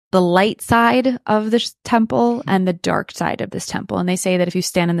the light side of this temple and the dark side of this temple. And they say that if you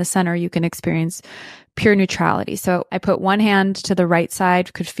stand in the center, you can experience pure neutrality. So I put one hand to the right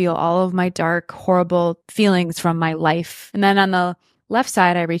side, could feel all of my dark, horrible feelings from my life. And then on the left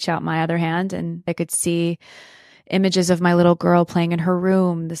side, I reach out my other hand and I could see images of my little girl playing in her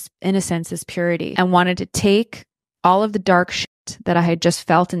room, this innocence, this purity, and wanted to take all of the dark shit that I had just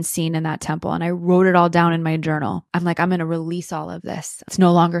felt and seen in that temple. And I wrote it all down in my journal. I'm like, I'm going to release all of this. It's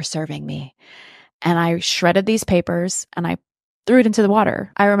no longer serving me. And I shredded these papers and I threw it into the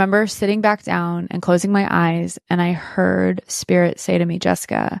water. I remember sitting back down and closing my eyes, and I heard Spirit say to me,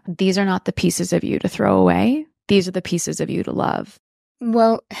 Jessica, these are not the pieces of you to throw away. These are the pieces of you to love.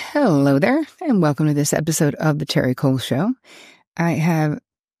 Well, hello there, and welcome to this episode of The Terri Cole Show. I have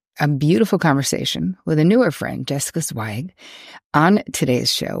a beautiful conversation with a newer friend, Jessica Zweig. On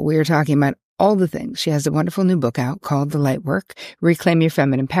today's show, we are talking about all the things. She has a wonderful new book out called The Light Work, Reclaim Your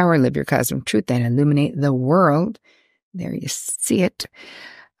Feminine Power, Live Your Cosmic Truth, and Illuminate the World. There you see it.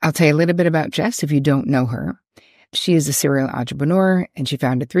 I'll tell you a little bit about Jess if you don't know her. She is a serial entrepreneur, and she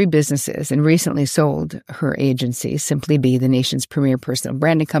founded 3 businesses and recently sold her agency, Simply Be, the nation's premier personal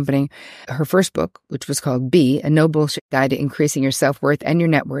branding company. Her first book, which was called Be, a no-bullshit guide to increasing your self-worth and your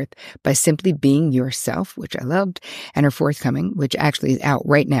net worth by simply being yourself, which I loved, and her forthcoming, which actually is out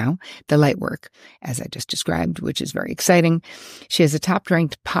right now, The Light Work, as I just described, which is very exciting. She has a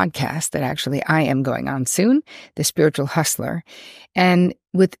top-ranked podcast that actually I am going on soon, The Spiritual Hustler. And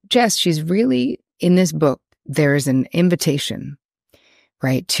with Jess, she's really, in this book, there is an invitation,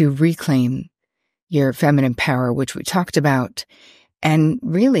 right, to reclaim your feminine power, which we talked about. And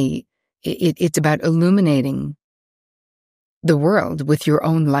really, it's about illuminating the world with your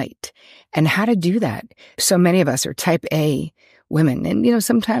own light and how to do that. So many of us are type A women and,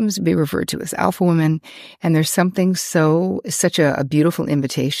 sometimes be referred to as alpha women. And there's something such a beautiful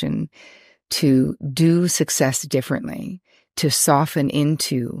invitation to do success differently, to soften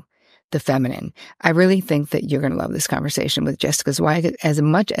into the feminine. I really think that you're going to love this conversation with Jessica Zweig as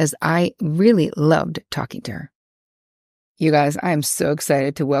much as I really loved talking to her. You guys, I am so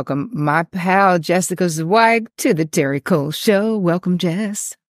excited to welcome my pal Jessica Zweig to the Terri Cole Show. Welcome,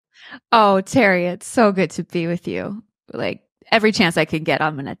 Jess. Oh, Terri, it's so good to be with you. Like every chance I can get,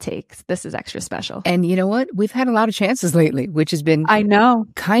 I'm going to take. This is extra special. And you know what? We've had a lot of chances lately, which has been I know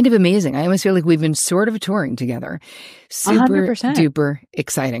kind of amazing. I almost feel like we've been sort of touring together. Super 100%. Duper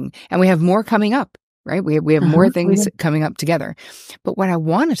exciting. And we have more coming up, right? We have more things coming up together. But what I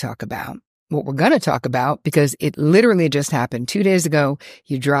want to talk about, what we're going to talk about, because it literally just happened 2 days ago,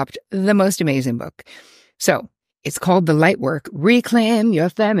 you dropped the most amazing book. So it's called The Light Work, Reclaim Your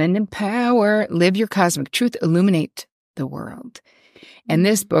Feminine Power, Live Your Cosmic Truth, Illuminate the World. And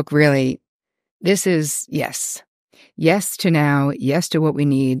this book really, this is yes to now, yes to what we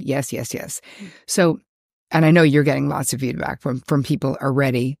need, yes. So, and I know you're getting lots of feedback from people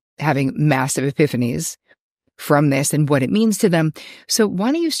already having massive epiphanies from this and what it means to them. So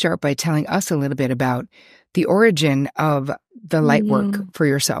why don't you start by telling us a little bit about the origin of The Light Work for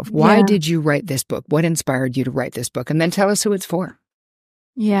yourself? Why did you write this book? What inspired you to write this book? And then tell us who it's for.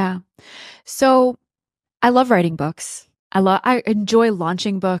 Yeah. So I love writing books. I enjoy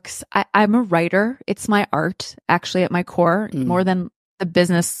launching books. I'm a writer. It's my art, actually, at my core, more than the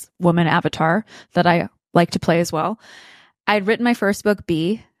businesswoman avatar that I like to play as well. I'd written my first book,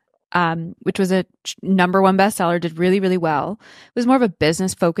 Be, which was a #1 bestseller, did really, really well. It was more of a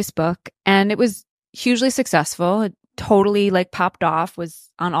business-focused book, and it was hugely successful. It totally popped off,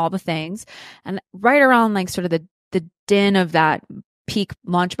 was on all the things. And right around sort of the din of that peak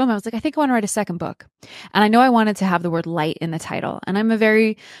launch moment, I was like, I think I want to write a second book. And I know I wanted to have the word light in the title. And I'm a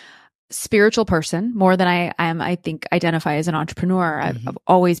very spiritual person, more than I am, I think, identify as an entrepreneur. I've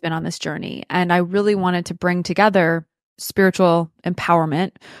always been on this journey. And I really wanted to bring together spiritual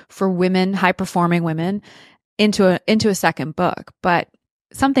empowerment for women, high-performing women, into a second book. But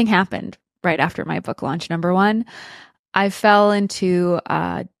something happened right after my book launch, #1. I fell into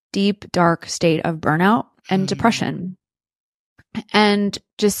a deep, dark state of burnout and depression. And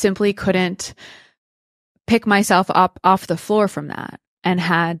just simply couldn't pick myself up off the floor from that, and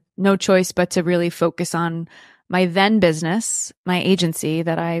had no choice but to really focus on my then business, my agency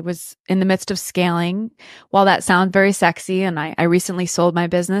that I was in the midst of scaling. While that sounds very sexy, and I recently sold my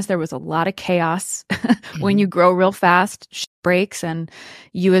business, there was a lot of chaos. When you grow real fast, shit breaks, and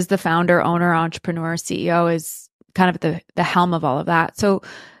you as the founder, owner, entrepreneur, CEO is kind of at the helm of all of that. So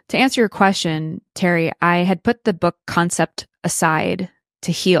to answer your question, Terri, I had put the book concept aside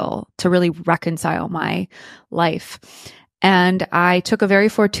to heal, to really reconcile my life. And I took a very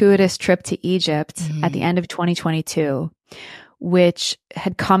fortuitous trip to Egypt at the end of 2022, which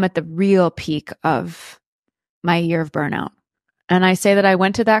had come at the real peak of my year of burnout. And I say that I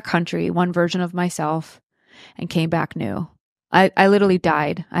went to that country, one version of myself, and came back new. I literally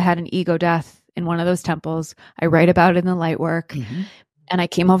died. I had an ego death in one of those temples. I write about it in the light work. Mm-hmm. And I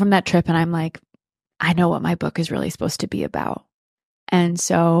came home from that trip and I'm like, I know what my book is really supposed to be about. And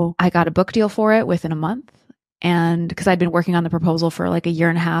so I got a book deal for it within a month. And because I'd been working on the proposal for like a year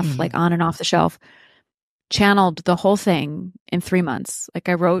and a half, Mm-hmm. like on and off the shelf, channeled the whole thing in 3 months. Like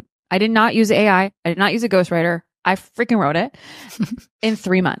I did not use AI. I did not use a ghostwriter. I freaking wrote it in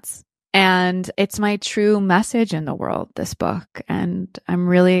 3 months. And it's my true message in the world, this book. And I'm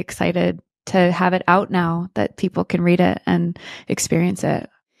really excited to have it out now that people can read it and experience it.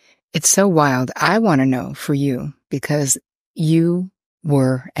 It's so wild. I want to know for you, because you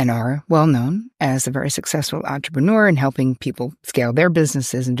were and are well known as a very successful entrepreneur and helping people scale their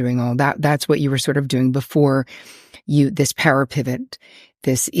businesses and doing all that. That's what you were sort of doing before this power pivot,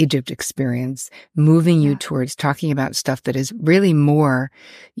 this Egypt experience, moving you towards talking about stuff that is really more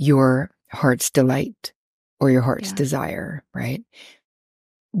your heart's delight or your heart's desire, right?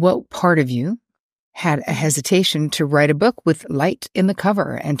 What part of you had a hesitation to write a book with light in the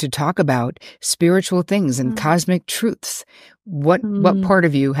cover and to talk about spiritual things and cosmic truths? What part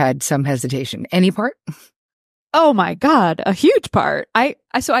of you had some hesitation? Any part? Oh my God, a huge part.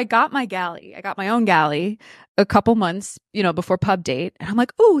 So I got my galley. I got my own galley a couple months, before pub date. And I'm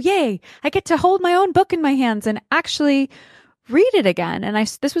like, oh, yay. I get to hold my own book in my hands and actually read it again. And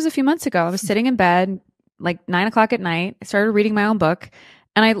this was a few months ago. I was sitting in bed, like 9:00 at night. I started reading my own book.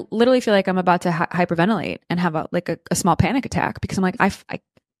 And I literally feel like I'm about to hyperventilate and have a small panic attack because I'm like,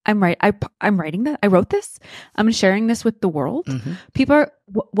 I'm writing that. I wrote this. I'm sharing this with the world.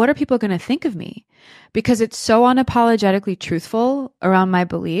 Mm-hmm. What are people going to think of me? Because it's so unapologetically truthful around my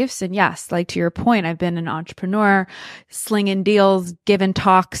beliefs. And yes, like to your point, I've been an entrepreneur, slinging deals, giving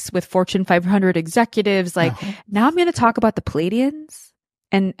talks with Fortune 500 executives. Like now I'm going to talk about the Pleiadians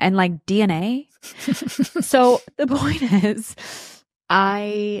and like DNA. So the point is,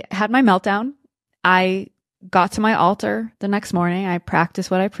 I had my meltdown. I got to my altar the next morning. I practiced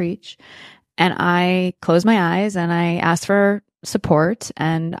what I preach and I closed my eyes and I asked for support.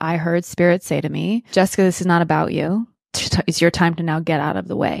 And I heard Spirit say to me, Jessica, this is not about you. It's your time to now get out of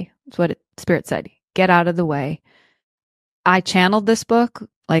the way. That's what Spirit said. Get out of the way. I channeled this book.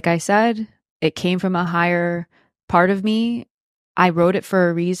 Like I said, it came from a higher part of me. I wrote it for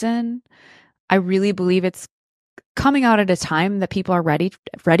a reason. I really believe it's coming out at a time that people are ready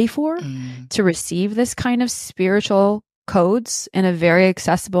for to receive this kind of spiritual codes in a very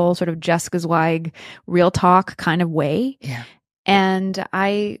accessible sort of Jessica Zweig real talk kind of way. Yeah. And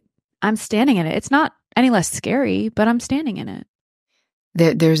I'm standing in it. It's not any less scary, but I'm standing in it.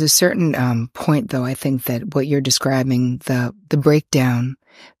 There's a certain point, though, I think that what you're describing, the breakdown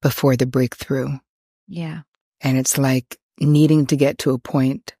before the breakthrough. Yeah. And it's like needing to get to a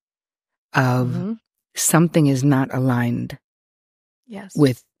point of something is not aligned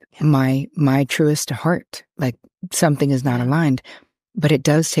with my truest heart. Like something is not aligned, but it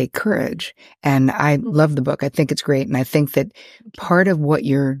does take courage. And I love the book. I think it's great. And I think that part of what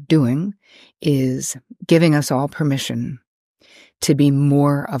you're doing is giving us all permission to be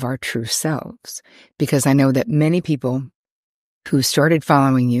more of our true selves. Because I know that many people who started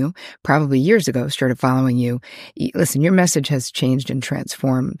following you, probably years ago, started following you. Listen, your message has changed and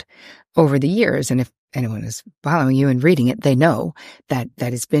transformed over the years. And if anyone is following you and reading it, they know that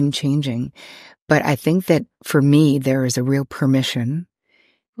it's been changing. But I think that for me, there is a real permission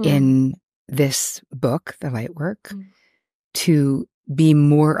in this book, The Light Work, to be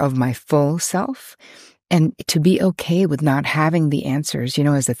more of my full self and to be okay with not having the answers,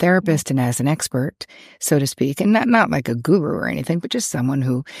 as a therapist and as an expert, so to speak, and not like a guru or anything, but just someone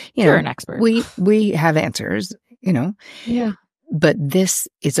who, You're an expert. We have answers, Yeah. But this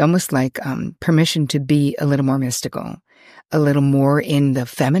is almost like permission to be a little more mystical, a little more in the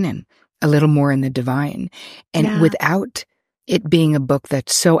feminine, a little more in the divine, and without it being a book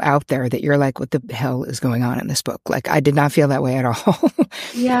that's so out there that you're like, what the hell is going on in this book? Like, I did not feel that way at all.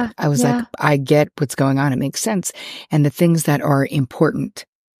 I was like, I get what's going on. It makes sense. And the things that are important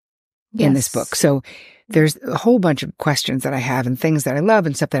in this book. So there's a whole bunch of questions that I have and things that I love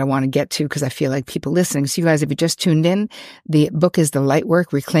and stuff that I want to get to because I feel like people listening. So you guys, if you just tuned in, the book is The Light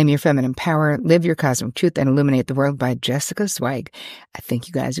Work, Reclaim Your Feminine Power, Live Your Cosmic Truth, and Illuminate the World by Jessica Zweig. I think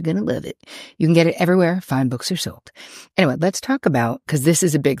you guys are going to love it. You can get it everywhere fine books are sold. Anyway, let's talk about, because this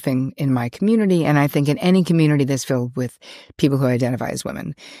is a big thing in my community, and I think in any community that's filled with people who identify as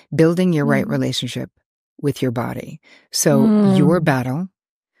women, building your right relationship with your body. So your battle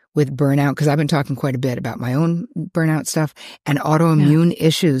with burnout, because I've been talking quite a bit about my own burnout stuff and autoimmune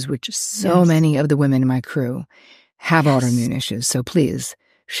issues, which so many of the women in my crew have autoimmune issues. So please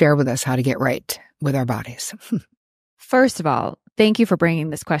share with us how to get right with our bodies. First of all, thank you for bringing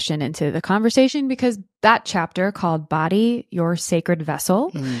this question into the conversation, because that chapter called Body, Your Sacred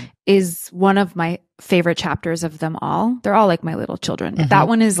Vessel is one of my favorite chapters of them all. They're all like my little children. That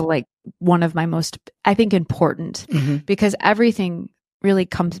one is like one of my most, I think, important because everything really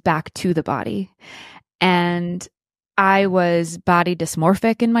comes back to the body. And I was body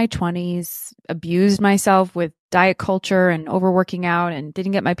dysmorphic in my 20s, abused myself with diet culture and overworking out, and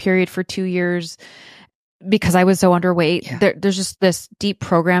didn't get my period for 2 years because I was so underweight. There's just this deep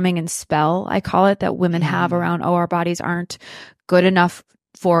programming and spell, I call it, that women have around, oh, our bodies aren't good enough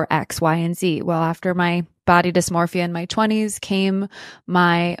for X, Y, and Z. Well, after my body dysmorphia in my 20s came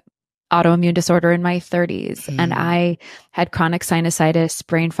my autoimmune disorder in my 30s. And I had chronic sinusitis,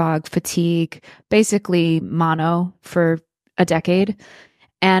 brain fog, fatigue, basically mono for a decade.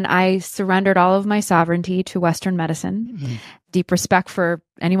 And I surrendered all of my sovereignty to Western medicine. Deep respect for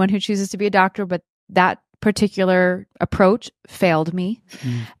anyone who chooses to be a doctor, but that particular approach failed me.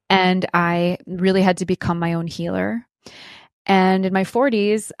 And I really had to become my own healer. And in my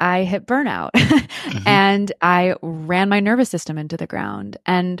 40s, I hit burnout and I ran my nervous system into the ground.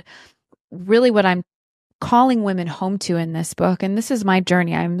 And really what I'm calling women home to in this book, and this is my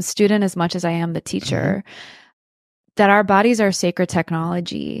journey, I'm a student as much as I am the teacher, that our bodies are sacred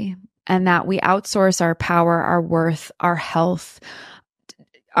technology and that we outsource our power, our worth, our health,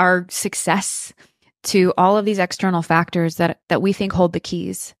 our success to all of these external factors that we think hold the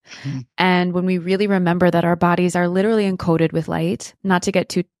keys. And when we really remember that our bodies are literally encoded with light, not to get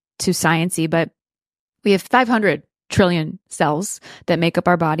too sciencey, but we have 500 trillion cells that make up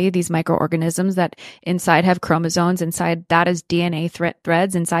our body, these microorganisms that inside have chromosomes, inside that is DNA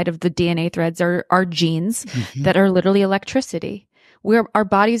threads, inside of the DNA threads are genes that are literally electricity. Our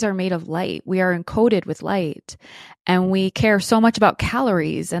bodies are made of light. We are encoded with light. And we care so much about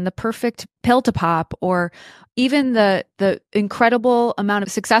calories and the perfect pill to pop, or even the incredible amount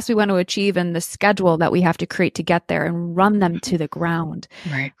of success we want to achieve and the schedule that we have to create to get there and run them to the ground.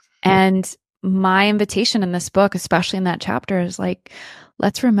 Right. And my invitation in this book, especially in that chapter, is like,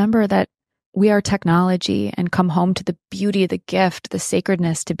 let's remember that we are technology and come home to the beauty, the gift, the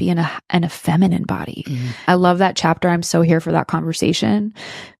sacredness to be in a feminine body. I love that chapter. I'm so here for that conversation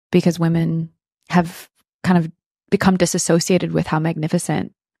because women have kind of become disassociated with how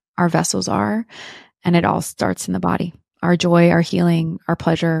magnificent our vessels are. And it all starts in the body, our joy, our healing, our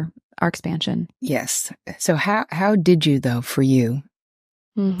pleasure, our expansion. Yes. So how did you, though, for you?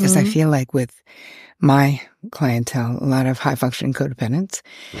 Because I feel like with my clientele, a lot of high functioning codependents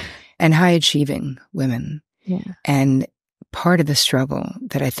and high achieving women. And part of the struggle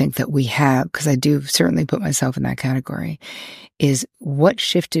that I think that we have, because I do certainly put myself in that category, is what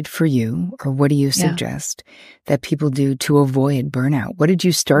shifted for you, or what do you suggest that people do to avoid burnout? What did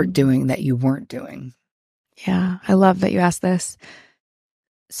you start doing that you weren't doing? Yeah, I love that you asked this.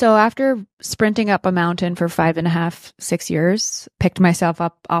 So after sprinting up a mountain for 5.5, 6 years, picked myself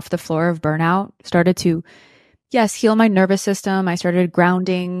up off the floor of burnout, started to, heal my nervous system. I started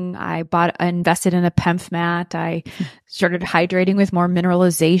grounding. I invested in a PEMF mat. I started hydrating with more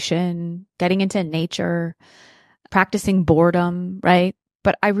mineralization, getting into nature, practicing boredom, right?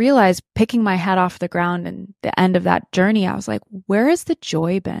 But I realized picking my head off the ground and the end of that journey, I was like, where has the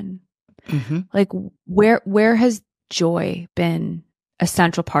joy been? Like, where has joy been a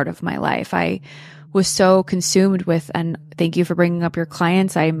central part of my life? I was so consumed with, and thank you for bringing up your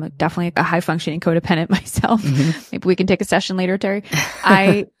clients. I'm definitely a high functioning codependent myself. Maybe we can take a session later, Terri.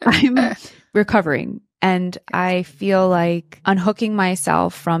 I'm recovering, and I feel like unhooking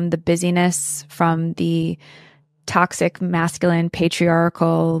myself from the busyness, from the toxic, masculine,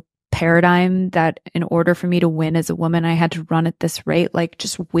 patriarchal paradigm that in order for me to win as a woman, I had to run at this rate, like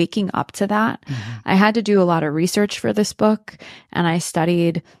just waking up to that. I had to do a lot of research for this book, and I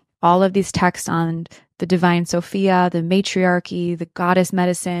studied all of these texts on the divine Sophia, the matriarchy, the goddess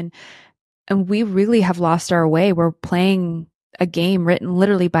medicine, and we really have lost our way. We're playing a game written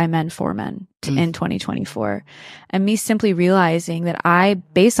literally by men for men in 2024. And me simply realizing that I,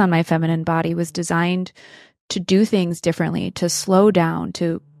 based on my feminine body, was designed to do things differently, to slow down,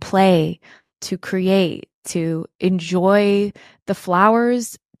 to play, to create, to enjoy the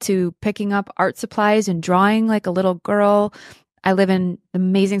flowers, to picking up art supplies and drawing like a little girl. I live in the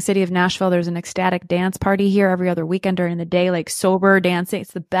amazing city of Nashville. There's an ecstatic dance party here every other weekend during the day, like sober dancing.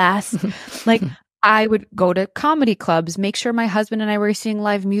 It's the best. Like I would go to comedy clubs, make sure my husband and I were seeing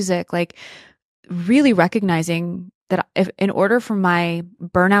live music, like really recognizing that if in order for my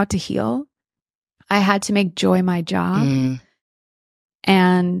burnout to heal, I had to make joy my job.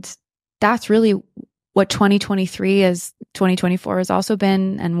 And that's really what 2023 as 2024 has also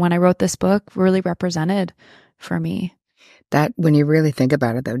been. And when I wrote this book, really represented for me. That, when you really think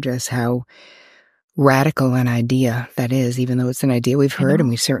about it, though, just how radical an idea that is, even though it's an idea we've heard and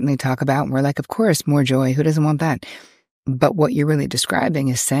we certainly talk about, and we're like, of course, more joy. Who doesn't want that? But what you're really describing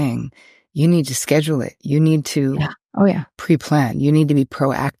is saying you need to schedule it. You need to pre-plan. You need to be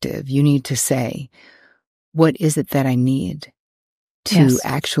proactive. You need to say, what is it that I need to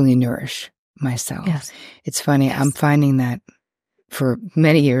actually nourish myself? It's funny. I'm finding that for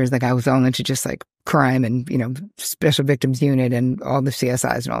many years, like I was all into just like crime and, you know, special victims unit and all the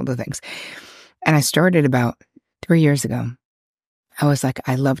CSIs and all the things. And I started about 3 years ago. I was like,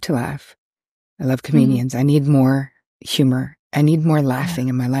 I love to laugh. I love comedians. I need more humor. I need more laughing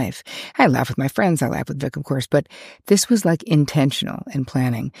in my life. I laugh with my friends. I laugh with Vic, of course, but this was like intentional and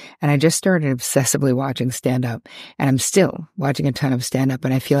planning. And I just started obsessively watching stand-up, and I'm still watching a ton of stand-up.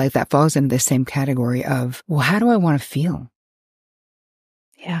 And I feel like that falls into the same category of, well, how do I want to feel?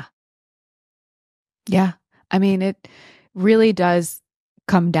 Yeah. Yeah. I mean, it really does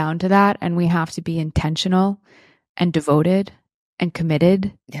come down to that. And we have to be intentional and devoted and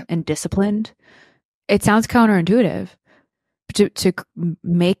committed and disciplined. It sounds counterintuitive to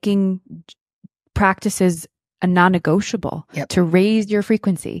making practices a non-negotiable, to raise your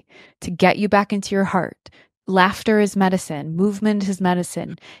frequency, to get you back into your heart. Laughter is medicine. Movement is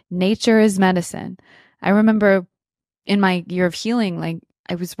medicine. Nature is medicine. I remember in my year of healing, like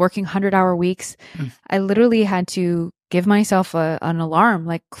I was working 100-hour weeks. I literally had to give myself an alarm,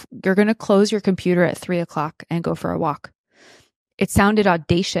 like you're going to close your computer at 3:00 and go for a walk. It sounded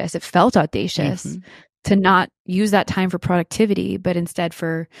audacious. It felt audacious to not use that time for productivity, but instead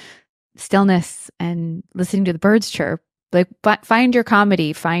for stillness and listening to the birds chirp. Like find your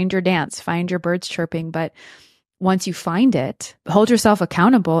comedy, find your dance, find your birds chirping. But once you find it, hold yourself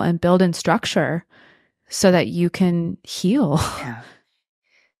accountable and build in structure so that you can heal. Yeah.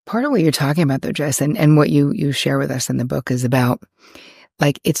 Part of what you're talking about, though, Jess, and what you share with us in the book is about,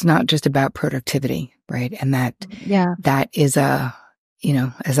 like, it's not just about productivity, right? And that is a, you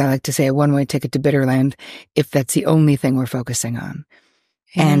know, as I like to say, a one-way ticket to Bitterland, if that's the only thing we're focusing on.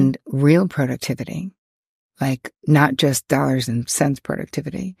 And real productivity, like not just dollars and cents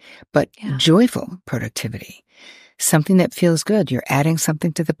productivity, but joyful productivity, something that feels good. You're adding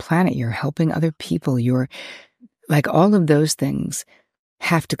something to the planet. You're helping other people. You're like, all of those things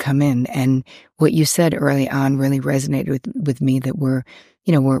have to come in. And what you said early on really resonated with me, that we're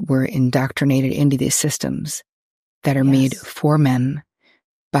indoctrinated into these systems that are made for men,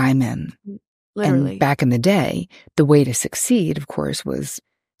 by men. Literally. And back in the day, the way to succeed, of course, was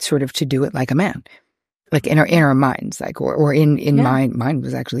sort of to do it like a man, like in our minds, like, or in mine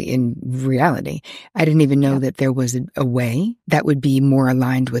was actually in reality. I didn't even know that there was a way that would be more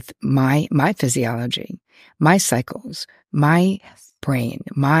aligned with my physiology, my cycles, my brain,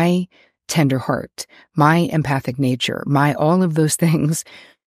 my tender heart, my empathic nature, my all of those things,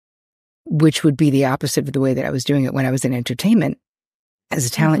 which would be the opposite of the way that I was doing it when I was in entertainment as a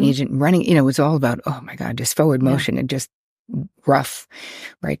talent agent running. You know, it was all about, oh my God, just forward motion and just rough,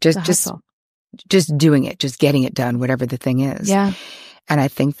 right? Just doing it, just getting it done, whatever the thing is. Yeah. And I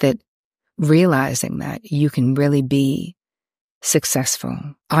think that realizing that you can really be successful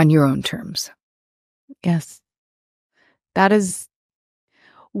on your own terms. Yes. That is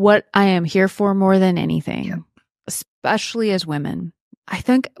what I am here for more than anything, especially as women. I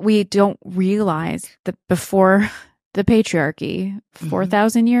think we don't realize that before the patriarchy,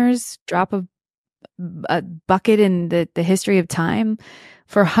 4,000 years, drop a bucket in the history of time,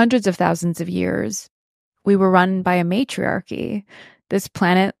 for hundreds of thousands of years, we were run by a matriarchy. This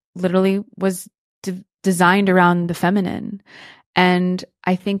planet literally was designed around the feminine. And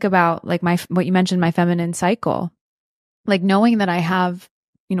I think about like what you mentioned, my feminine cycle, like knowing that I have,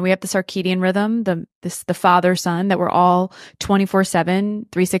 you know, we have the circadian rhythm, the father son that we're all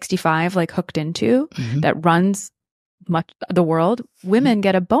 24/7, 365, like hooked into, that runs much the world. Women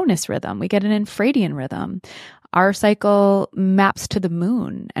get a bonus rhythm. We get an infradian rhythm. Our cycle maps to the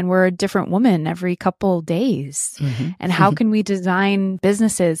moon, and we're a different woman every couple days. And how can we design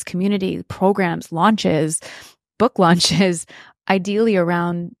businesses, community programs, launches, book launches, ideally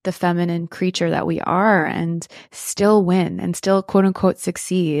around the feminine creature that we are, and still win and still quote unquote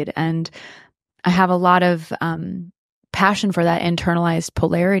succeed? And I have a lot of passion for that internalized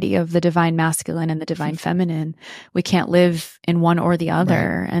polarity of the divine masculine and the divine feminine. We can't live in one or the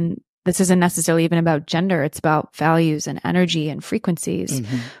other. Right. And this isn't necessarily even about gender. It's about values and energy and frequencies.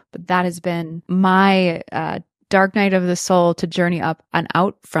 But that has been my dark night of the soul to journey up and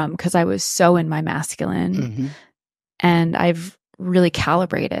out from, because I was so in my masculine. Mm-hmm. And I've really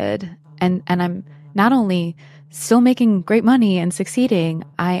calibrated, and I'm not only still making great money and succeeding,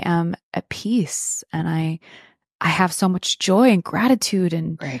 I am at peace, and I have so much joy and gratitude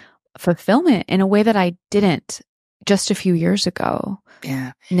and fulfillment in a way that I didn't just a few years ago.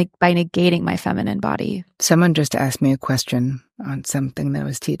 Yeah. By negating my feminine body. Someone just asked me a question on something that I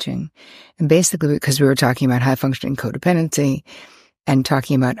was teaching. And basically, because we were talking about high functioning codependency and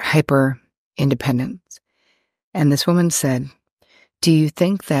talking about hyper independence. And this woman said, do you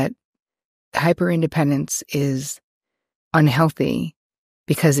think that hyper independence is unhealthy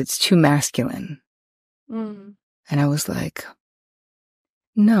because it's too masculine? Mm. And I was like,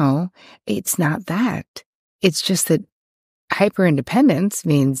 no, it's not that. It's just that hyper independence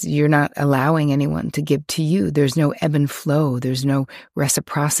means you're not allowing anyone to give to you. There's no ebb and flow. There's no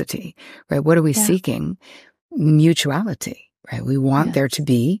reciprocity, right? What are we seeking? Mutuality, right? We want there to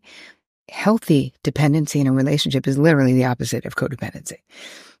be healthy dependency in a relationship is literally the opposite of codependency.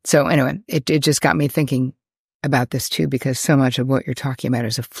 So anyway, it just got me thinking about this too, because so much of what you're talking about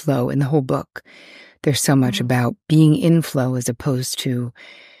is a flow in the whole book. There's so much about being in flow as opposed to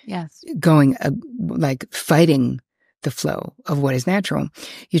going like fighting the flow of what is natural.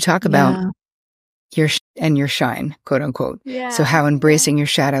 You talk about your shine, quote unquote. Yeah. So how embracing your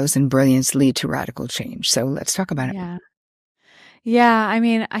shadows and brilliance lead to radical change. So let's talk about it. Yeah. I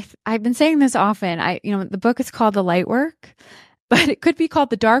mean, I've been saying this often. The book is called The Light Work, but it could be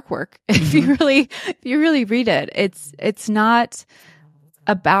called The Dark Work if you really read it. It's not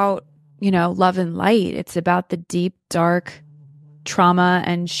about, love and light. It's about the deep, dark trauma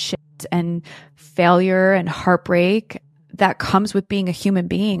and shit and failure and heartbreak that comes with being a human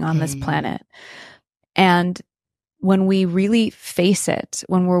being on this planet. And when we really face it,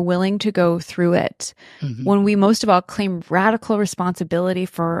 when we're willing to go through it, when we most of all claim radical responsibility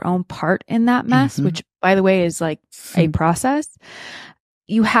for our own part in that mess, which by the way is like a process,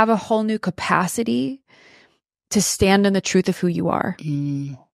 you have a whole new capacity to stand in the truth of who you are.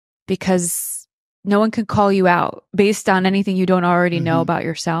 Because no one can call you out based on anything you don't already know about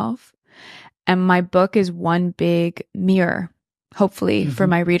yourself. And my book is one big mirror, hopefully, for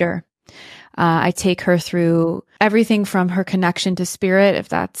my reader. I take her through everything from her connection to spirit, if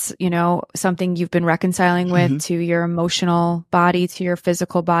that's, something you've been reconciling with, to your emotional body, to your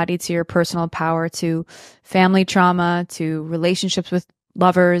physical body, to your personal power, to family trauma, to relationships with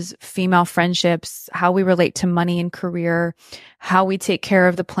lovers, female friendships, how we relate to money and career, how we take care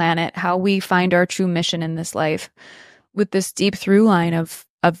of the planet, how we find our true mission in this life, with this deep through line of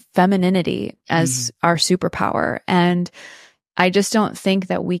femininity as our superpower. And I just don't think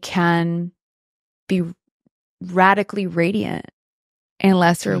that we can be radically radiant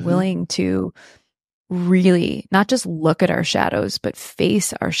unless we're willing to really not just look at our shadows, but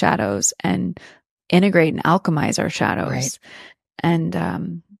face our shadows and integrate and alchemize our shadows. Right.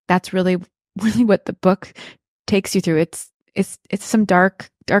 And that's really what the book takes you through. It's some dark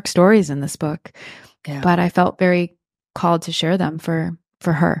stories in this book, but I felt very called to share them for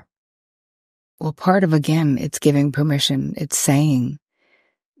her. Well, part of, again, it's giving permission. It's saying,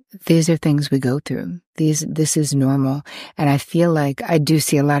 these are things we go through. This is normal. And I feel like I do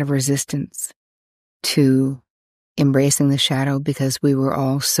see a lot of resistance to embracing the shadow because we were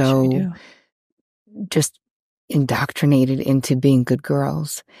all so just indoctrinated into being good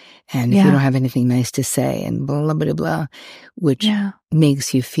girls. And if you don't have anything nice to say and blah, blah, blah, blah, which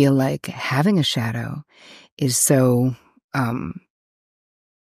makes you feel like having a shadow is so,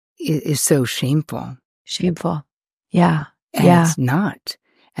 is so shameful. Shameful. Yeah. And it's not.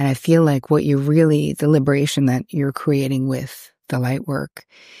 And I feel like the liberation that you're creating with the light work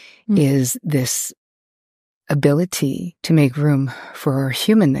is this ability to make room for our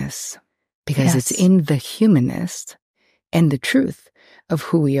humanness, because it's in the humanness and the truth of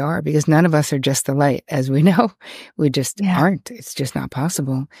who we are, because none of us are just the light, as we know. We just aren't. It's just not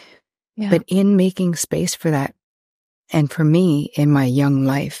possible. Yeah. But in making space for that, and for me, in my young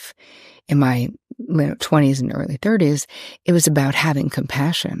life, in my 20s and early 30s, it was about having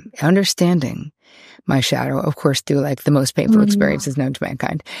compassion, understanding my shadow, of course, through like the most painful experiences known to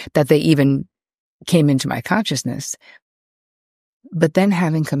mankind, that they even came into my consciousness. But then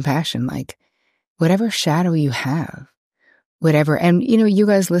having compassion, like whatever shadow you have, whatever, and you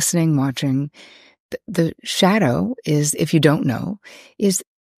guys listening, watching, the shadow is, if you don't know, is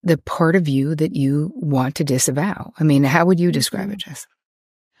the part of you that you want to disavow. I mean, how would you describe it, Jess?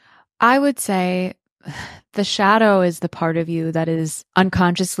 I would say the shadow is the part of you that is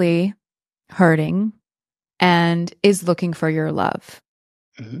unconsciously hurting and is looking for your love.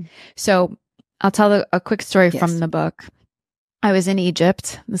 So I'll tell a quick story Yes. from the book. I was in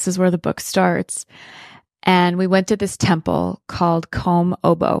Egypt. This is where the book starts. And we went to this temple called Kom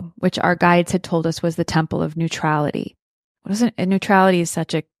Obo, which our guides had told us was the temple of neutrality. Neutrality is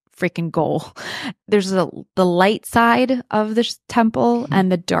such a freaking goal. There's the light side of this temple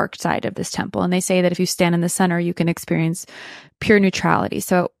and the dark side of this temple. And they say that if you stand in the center, you can experience pure neutrality.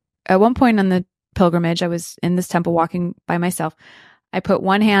 So at one point on the pilgrimage, I was in this temple walking by myself. I put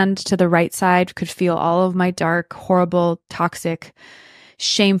one hand to the right side, could feel all of my dark, horrible, toxic,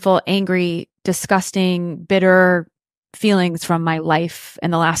 shameful, angry, disgusting, bitter feelings from my life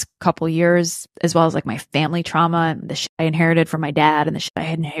in the last couple years, as well as like my family trauma and the shit I inherited from my dad and the shit I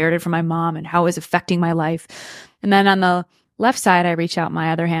had inherited from my mom and how it was affecting my life. And then on the left side, I reach out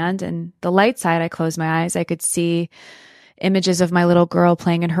my other hand, and the light side, I close my eyes. I could see images of my little girl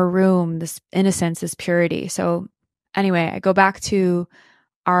playing in her room, this innocence, this purity. So anyway, I go back to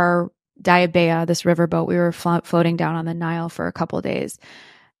our Diabea, this riverboat. We were floating down on the Nile for a couple of days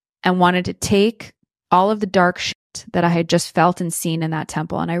and wanted to take all of the dark shit that I had just felt and seen in that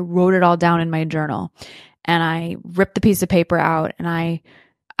temple. And I wrote it all down in my journal, and I ripped the piece of paper out, and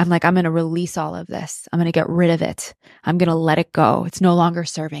I'm like, I'm going to release all of this. I'm going to get rid of it. I'm going to let it go. It's no longer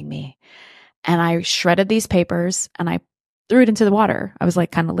serving me. And I shredded these papers and I threw it into the water. I was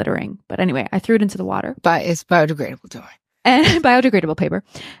like kind of littering, but anyway, I threw it into the water. But it's biodegradable, don't worry. And biodegradable paper.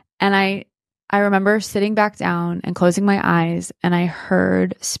 And I remember sitting back down and closing my eyes, and I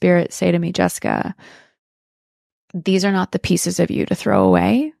heard Spirit say to me, Jessica, these are not the pieces of you to throw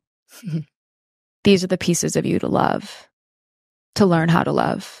away. These are the pieces of you to love, to learn how to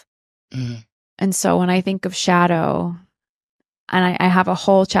love. And so when I think of shadow, and I have a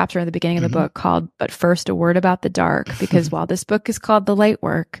whole chapter in the beginning of the book called, But First, a Word About the Dark, because while this book is called The Light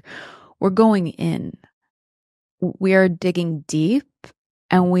Work, we're going in. We are digging deep,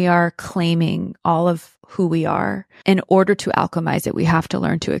 and we are claiming all of who we are. In order to alchemize it, we have to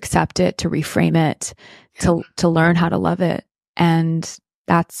learn to accept it, to reframe it, to learn how to love it. And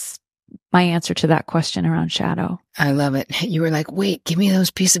that's my answer to that question around shadow. I love it. You were like, wait, give me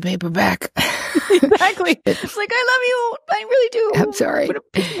those pieces of paper back. Exactly. It's like, I love you. I really do. I'm sorry. Put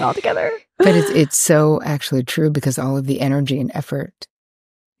it all together. But it's so actually true, because all of the energy and effort.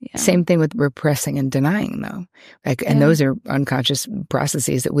 Yeah. Same thing with repressing and denying, though. And those are unconscious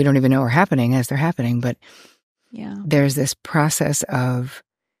processes that we don't even know are happening as they're happening. But there's this process of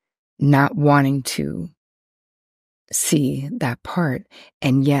not wanting to see that part.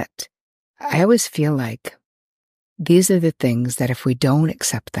 And yet, I always feel like these are the things that if we don't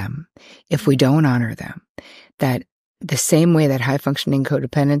accept them, if we don't honor them, that the same way that high functioning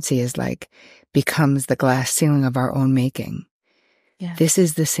codependency is like becomes the glass ceiling of our own making. Yes. This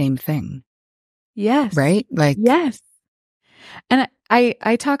is the same thing. Yes. Right? Like, yes. And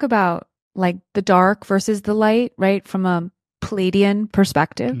I talk about like the dark versus the light, right? From a Pleiadian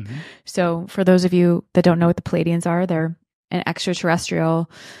perspective. So for those of you that don't know what the Pleiadians are, they're an extraterrestrial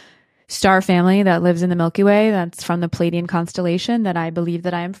star family that lives in the Milky Way. That's from the Pleiadian constellation that I believe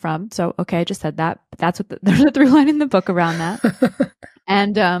that I am from. So, okay, I just said that, but that's what there's a through line in the book around that.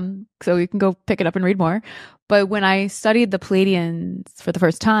 And so you can go pick it up and read more. But when I studied the Pleiadians for the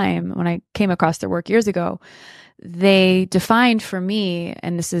first time, when I came across their work years ago, they defined for me,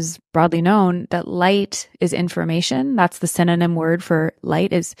 and this is broadly known, that light is information. That's the synonym word for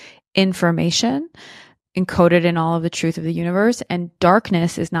light, is information, encoded in all of the truth of the universe. And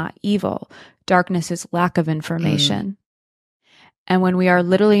darkness is not evil. Darkness is lack of information. And when we are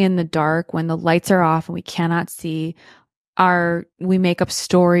literally in the dark, when the lights are off and we cannot see, we make up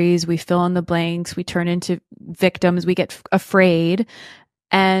stories, we fill in the blanks, we turn into victims, we get afraid.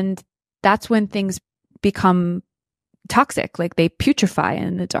 And that's when things become toxic, like they putrefy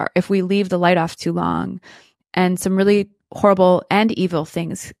in the dark if we leave the light off too long. And some really horrible and evil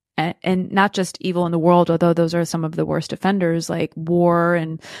things, and not just evil in the world, although those are some of the worst offenders, like war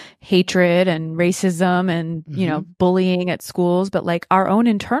and hatred and racism and, you know, bullying at schools, but like our own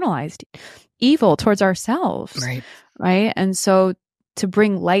internalized evil towards ourselves. Right. Right. And so to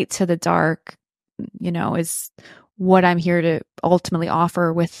bring light to the dark, you know, is what I'm here to ultimately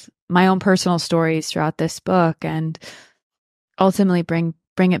offer with my own personal stories throughout this book, and ultimately bring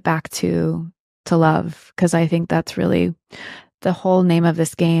it back to love. Because I think that's really the whole name of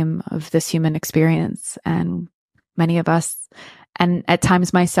this game, of this human experience. And many of us, and at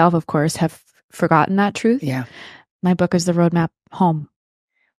times myself, of course, have forgotten that truth. Yeah. My book is the roadmap home.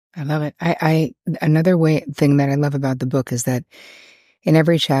 I love it. Another thing that I love about the book is that in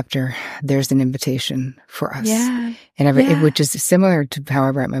every chapter, there's an invitation for us. Yeah. And which is similar to how I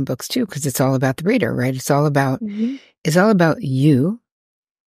write my books too, because it's all about the reader, right? It's all about, it's all about you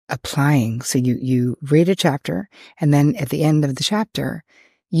applying. So you read a chapter, and then at the end of the chapter,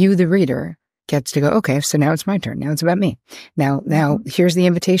 you, the reader, gets to go, okay, so now it's my turn. Now it's about me. Now here's the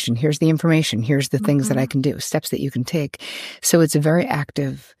invitation. Here's the information. Here's the things that I can do, steps that you can take. So it's a very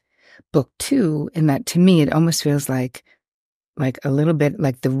active book too, in that to me, it almost feels like a little bit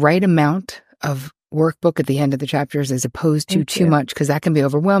like the right amount of workbook at the end of the chapters, as opposed to too much, because that can be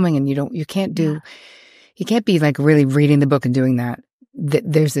overwhelming, and you can't be like really reading the book and doing that.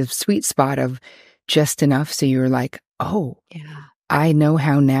 There's a sweet spot of just enough. So you're like, oh, yeah, I know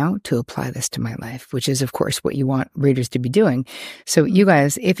how now to apply this to my life, which is, of course, what you want readers to be doing. So you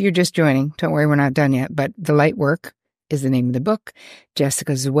guys, if you're just joining, don't worry, we're not done yet, but The Light Work is the name of the book.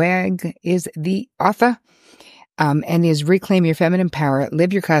 Jessica Zweig is the author, and is Reclaim Your Feminine Power,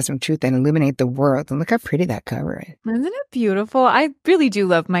 Live Your Cosmic Truth, and Illuminate the World. And look how pretty that cover is. Isn't it beautiful? I really do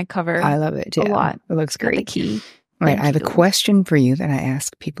love my cover. I love it, too. A lot. It looks great. The key. All right, I have a question for you that I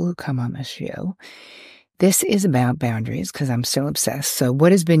ask people who come on the show. This is about boundaries, because I'm still obsessed. So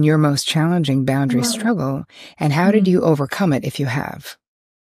what has been your most challenging boundary struggle, and how did you overcome it, if you have?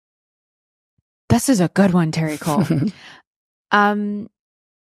 This is a good one, Terri Cole.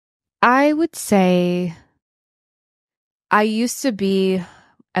 I would say I used to be,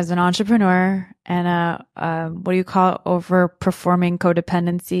 as an entrepreneur and what do you call it? Overperforming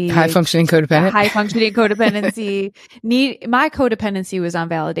codependency. High-functioning codependent. High-functioning codependency. My codependency was on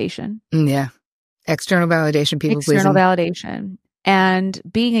validation. Yeah. External validation, people pleasing. External validation. And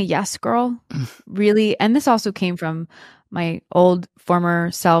being a yes girl, really, and this also came from my old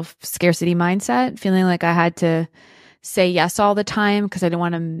former self scarcity mindset, feeling like I had to say yes all the time because I didn't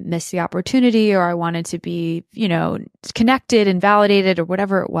want to miss the opportunity, or I wanted to be, connected and validated, or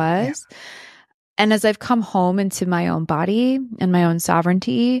whatever it was. Yeah. And as I've come home into my own body and my own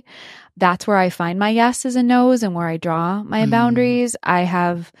sovereignty, that's where I find my yeses and nos, and where I draw my boundaries.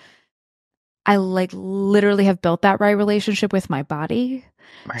 I literally have built that right relationship with my body.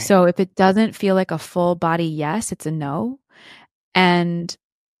 Right. So if it doesn't feel like a full body yes, it's a no. And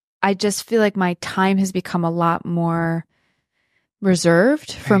I just feel like my time has become a lot more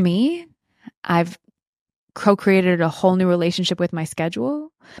reserved for me. I've co-created a whole new relationship with my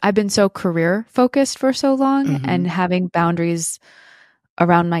schedule. I've been so career focused for so long, and having boundaries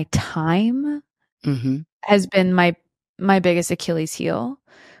around my time has been my biggest Achilles heel.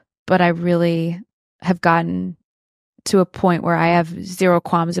 But I really have gotten to a point where I have zero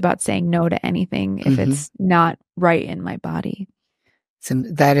qualms about saying no to anything if it's not right in my body. So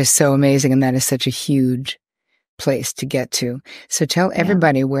that is so amazing, and that is such a huge place to get to. So tell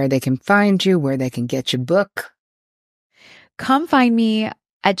everybody where they can find you, where they can get your book. Come find me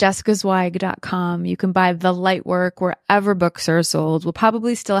at jessicazweig.com. You can buy The Light Work wherever books are sold. We'll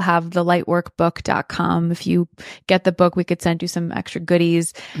probably still have thelightworkbook.com. If you get the book, we could send you some extra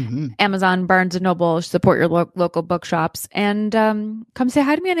goodies. Amazon, Barnes & Noble, support your local bookshops, and come say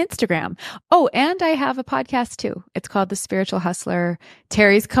hi to me on Instagram. Oh, and I have a podcast too. It's called The Spiritual Hustler.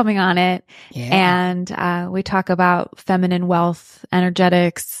 Terry's coming on it. Yeah. And we talk about feminine wealth,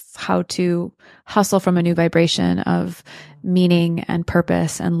 energetics, how to hustle from a new vibration of meaning and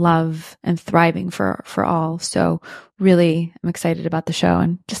purpose and love and thriving for all. So really, I'm excited about the show,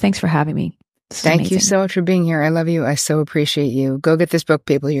 and just thanks for having me. Thank you so much for being here. I love you. I so appreciate you. Go get this book,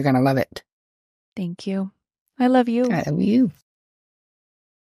 people. You're going to love it. Thank you. I love you. I love you.